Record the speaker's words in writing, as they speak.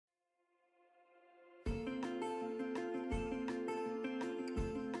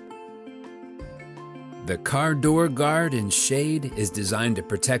The car door guard and shade is designed to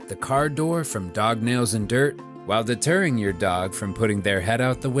protect the car door from dog nails and dirt while deterring your dog from putting their head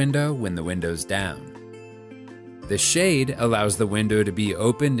out the window when the window's down. The shade allows the window to be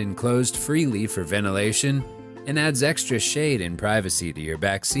opened and closed freely for ventilation and adds extra shade and privacy to your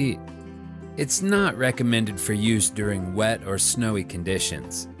back seat. It's not recommended for use during wet or snowy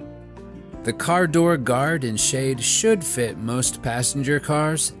conditions. The car door guard and shade should fit most passenger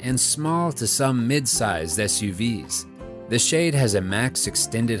cars and small to some mid-sized SUVs. The shade has a max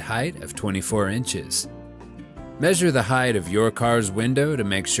extended height of 24 inches. Measure the height of your car's window to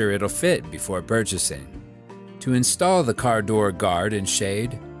make sure it'll fit before purchasing. To install the car door guard and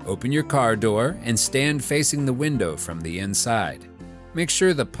shade, open your car door and stand facing the window from the inside. Make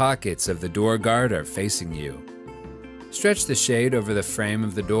sure the pockets of the door guard are facing you. Stretch the shade over the frame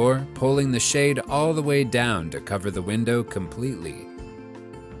of the door, pulling the shade all the way down to cover the window completely.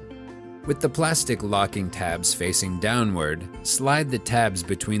 With the plastic locking tabs facing downward, slide the tabs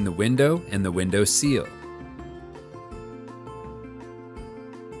between the window and the window seal.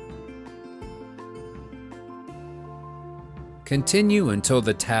 Continue until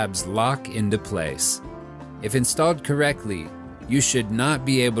the tabs lock into place. If installed correctly, you should not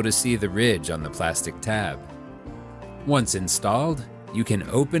be able to see the ridge on the plastic tab. Once installed, you can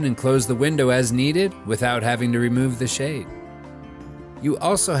open and close the window as needed without having to remove the shade. You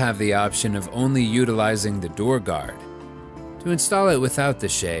also have the option of only utilizing the door guard. To install it without the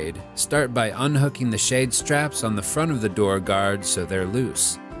shade, start by unhooking the shade straps on the front of the door guard so they're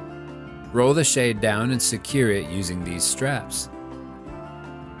loose. Roll the shade down and secure it using these straps.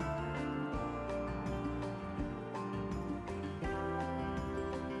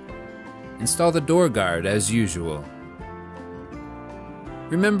 Install the door guard as usual.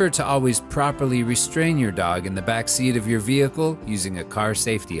 Remember to always properly restrain your dog in the back seat of your vehicle using a car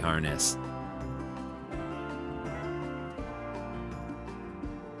safety harness.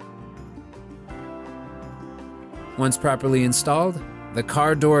 Once properly installed, the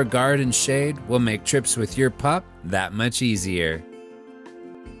car door guard and shade will make trips with your pup that much easier.